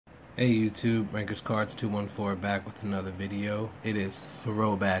Hey YouTube, Rankers Cards 214 back with another video. It is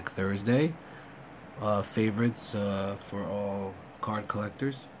Throwback Thursday. Favorites for all card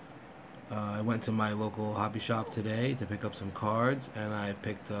collectors. I went to my local hobby shop today to pick up some cards, and I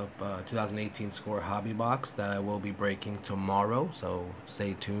picked up 2018 Score Hobby Box that I will be breaking tomorrow, so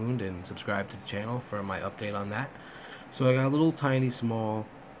stay tuned and subscribe to the channel for my update on that. So I got a little tiny small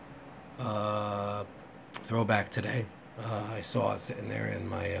throwback today. I saw it sitting there, and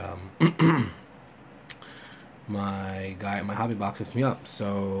my my hobby box hooked me up.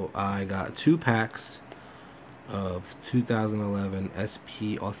 So I got 2 packs of 2011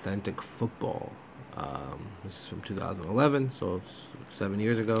 SP Authentic Football. This is from 2011, so it's 7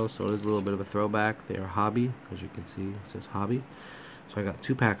 years ago. So it is a little bit of a throwback. They are hobby, as you can see. It says hobby. So I got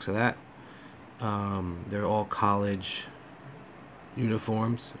 2 packs of that. They're all college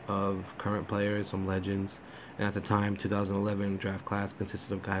uniforms of current players, some legends. And at the time, 2011 draft class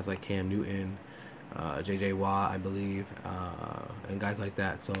consisted of guys like Cam Newton, J.J. Watt, I believe, and guys like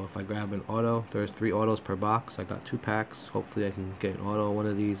that. So if I grab an auto, there's 3 autos per box. I got 2 packs. Hopefully I can get an auto one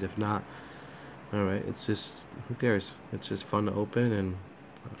of these. If not, alright, it's just, who cares? It's just fun to open, and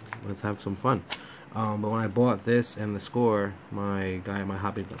let's have some fun. But when I bought this and the Score, my guy at my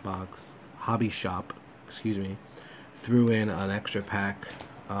hobby shop, threw in an extra pack.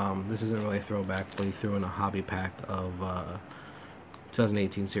 This isn't really a throwback, but he threw in a hobby pack of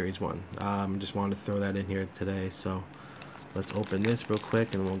 2018 Series 1. Just wanted to throw that in here today, so let's open this real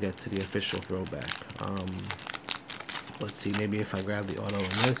quick and we'll get to the official throwback. Let's see, maybe if I grab the auto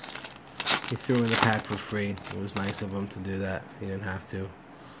in this. He threw in the pack for free. It was nice of him to do that. He didn't have to.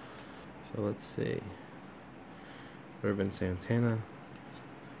 So let's see. Irvin Santana,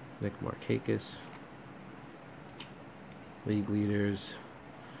 Nick Markakis, League Leaders,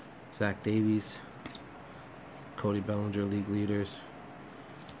 Zach Davies, Cody Bellinger, League Leaders,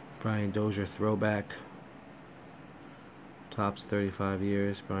 Brian Dozier Throwback, Tops 35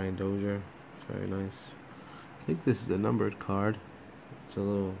 years, Brian Dozier, very nice. I think this is a numbered card. It's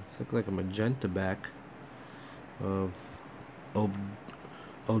like a magenta back of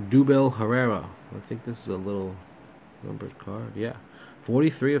Odubel Herrera. I think this is a little numbered card. Yeah,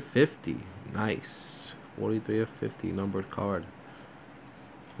 43 of 50. Nice. 43 of 50 numbered card.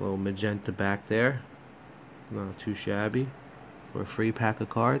 Little magenta back there. Not too shabby for a free pack of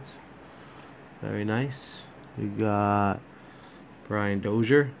cards. Very nice. We got Brian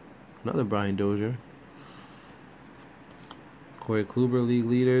Dozier. Another Brian Dozier. Corey Kluber, League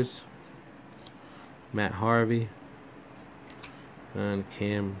Leaders. Matt Harvey. And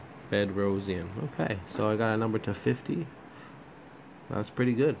Cam Bedrosian. Okay, so I got a number to 50. That's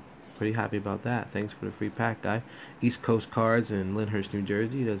pretty good. Pretty happy about that. Thanks for the free pack, guy. East Coast Cards in Lyndhurst, New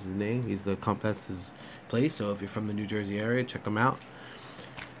Jersey. That's his name. That's his place. So if you're from the New Jersey area, check him out.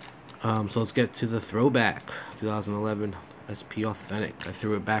 So let's get to the throwback. 2011 SP Authentic. I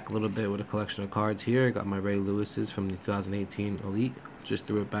threw it back a little bit with a collection of cards here. I got my Ray Lewis's from the 2018 Elite. Just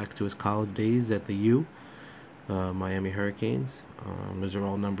threw it back to his college days at the U. Miami Hurricanes. Those are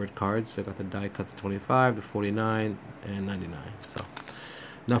all numbered cards. I got the die cut to 25, to 49, and 99. So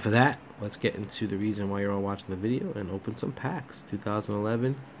enough of that. Let's get into the reason why you're all watching the video and open some packs.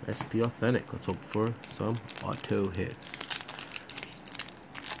 2011 SP Authentic. Let's hope for some auto hits.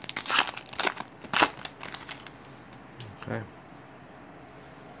 Okay.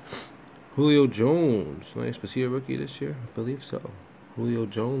 Julio Jones. Nice. Was he a rookie this year? I believe so. Julio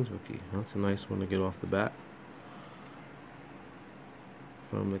Jones rookie. That's a nice one to get off the bat.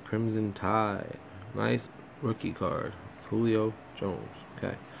 From the Crimson Tide. Nice rookie card. Julio Jones.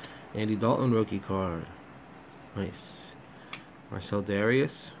 Okay. Andy Dalton rookie card. Nice. Marcel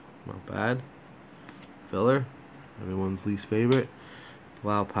Darius. Not bad. Filler. Everyone's least favorite.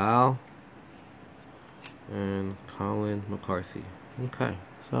 Blau Powell. And Colin McCarthy. Okay.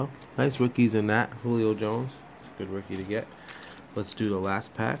 So, nice rookies in that. Julio Jones. It's a good rookie to get. Let's do the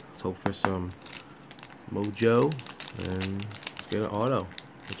last pack. Let's hope for some mojo. And let's get an auto.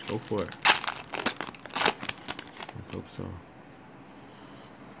 Let's go for it. I hope so.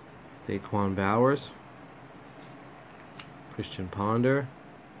 Daquan Bowers, Christian Ponder,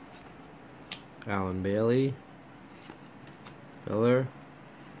 Alan Bailey, Filler,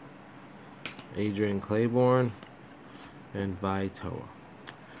 Adrian Claiborne, and Vitoa.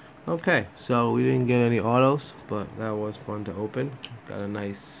 Okay, so we didn't get any autos, but that was fun to open. Got a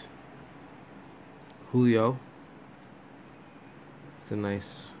nice Julio. It's a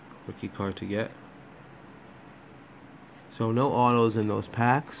nice rookie card to get. So no autos in those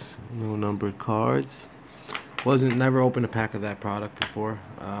packs, no numbered cards. Never opened a pack of that product before.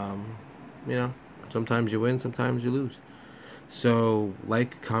 You know, sometimes you win, sometimes you lose. So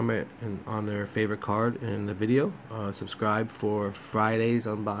like, comment on their favorite card in the video. Subscribe for Friday's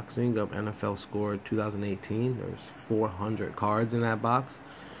unboxing of NFL Score 2018. There's 400 cards in that box,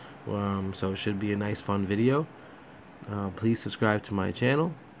 so it should be a nice fun video. Please subscribe to my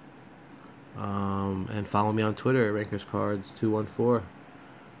channel, and follow me on Twitter at RankersCards214.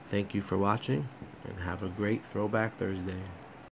 Thank you for watching, and have a great Throwback Thursday.